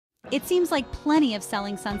It seems like plenty of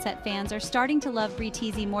Selling Sunset fans are starting to love Bri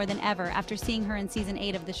Tiesi more than ever after seeing her in season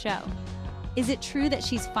 8 of the show. Is it true that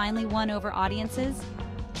she's finally won over audiences?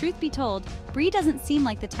 Truth be told, Bri doesn't seem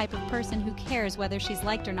like the type of person who cares whether she's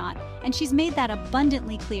liked or not, and she's made that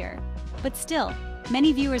abundantly clear. But still,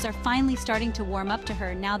 many viewers are finally starting to warm up to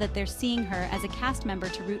her now that they're seeing her as a cast member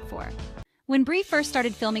to root for. When Bri first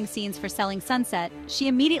started filming scenes for Selling Sunset, she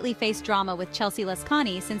immediately faced drama with Chelsea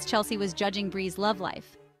Lascani since Chelsea was judging Bri's love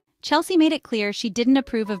life. Chelsea made it clear she didn't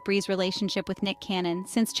approve of Bri's relationship with Nick Cannon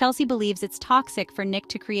since Chelsea believes it's toxic for Nick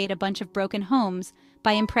to create a bunch of broken homes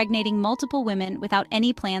by impregnating multiple women without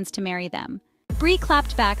any plans to marry them. Bri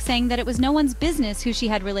clapped back saying that it was no one's business who she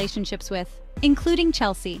had relationships with, including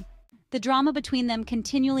Chelsea. The drama between them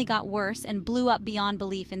continually got worse and blew up beyond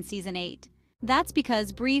belief in season 8. That's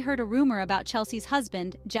because Bri heard a rumor about Chelsea's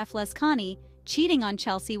husband, Jeff Lascani, cheating on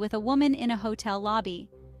Chelsea with a woman in a hotel lobby.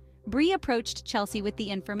 Bri approached Chelsea with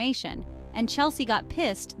the information, and Chelsea got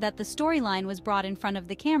pissed that the storyline was brought in front of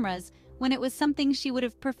the cameras when it was something she would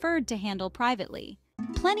have preferred to handle privately.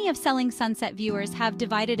 Plenty of Selling Sunset viewers have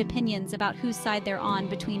divided opinions about whose side they're on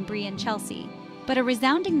between Bri and Chelsea, but a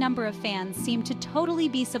resounding number of fans seem to totally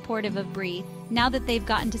be supportive of Bri now that they've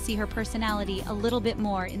gotten to see her personality a little bit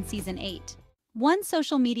more in season 8. One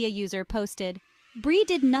social media user posted, "Bri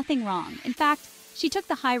did nothing wrong. In fact, she took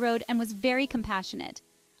the high road and was very compassionate.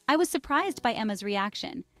 I was surprised by Emma's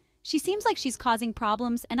reaction. She seems like she's causing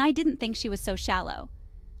problems, and I didn't think she was so shallow."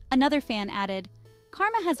 Another fan added,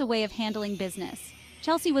 "Karma has a way of handling business.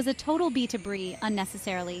 Chelsea was a total B to Bri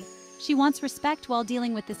unnecessarily. She wants respect while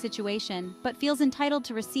dealing with the situation, but feels entitled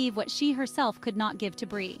to receive what she herself could not give to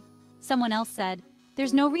Bri." Someone else said,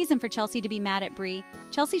 "There's no reason for Chelsea to be mad at Bri.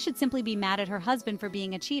 Chelsea should simply be mad at her husband for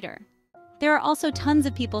being a cheater." There are also tons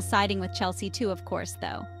of people siding with Chelsea too, of course,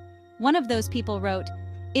 though. One of those people wrote,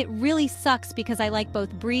 "It really sucks because I like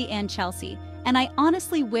both Bri and Chelsea, and I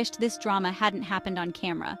honestly wished this drama hadn't happened on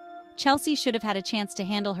camera. Chelsea should have had a chance to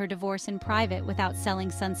handle her divorce in private without Selling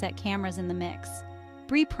Sunset cameras in the mix.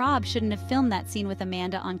 Bri Prob shouldn't have filmed that scene with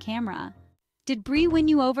Amanda on camera." Did Bri win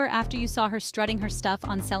you over after you saw her strutting her stuff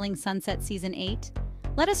on Selling Sunset Season 8?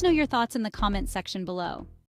 Let us know your thoughts in the comments section below.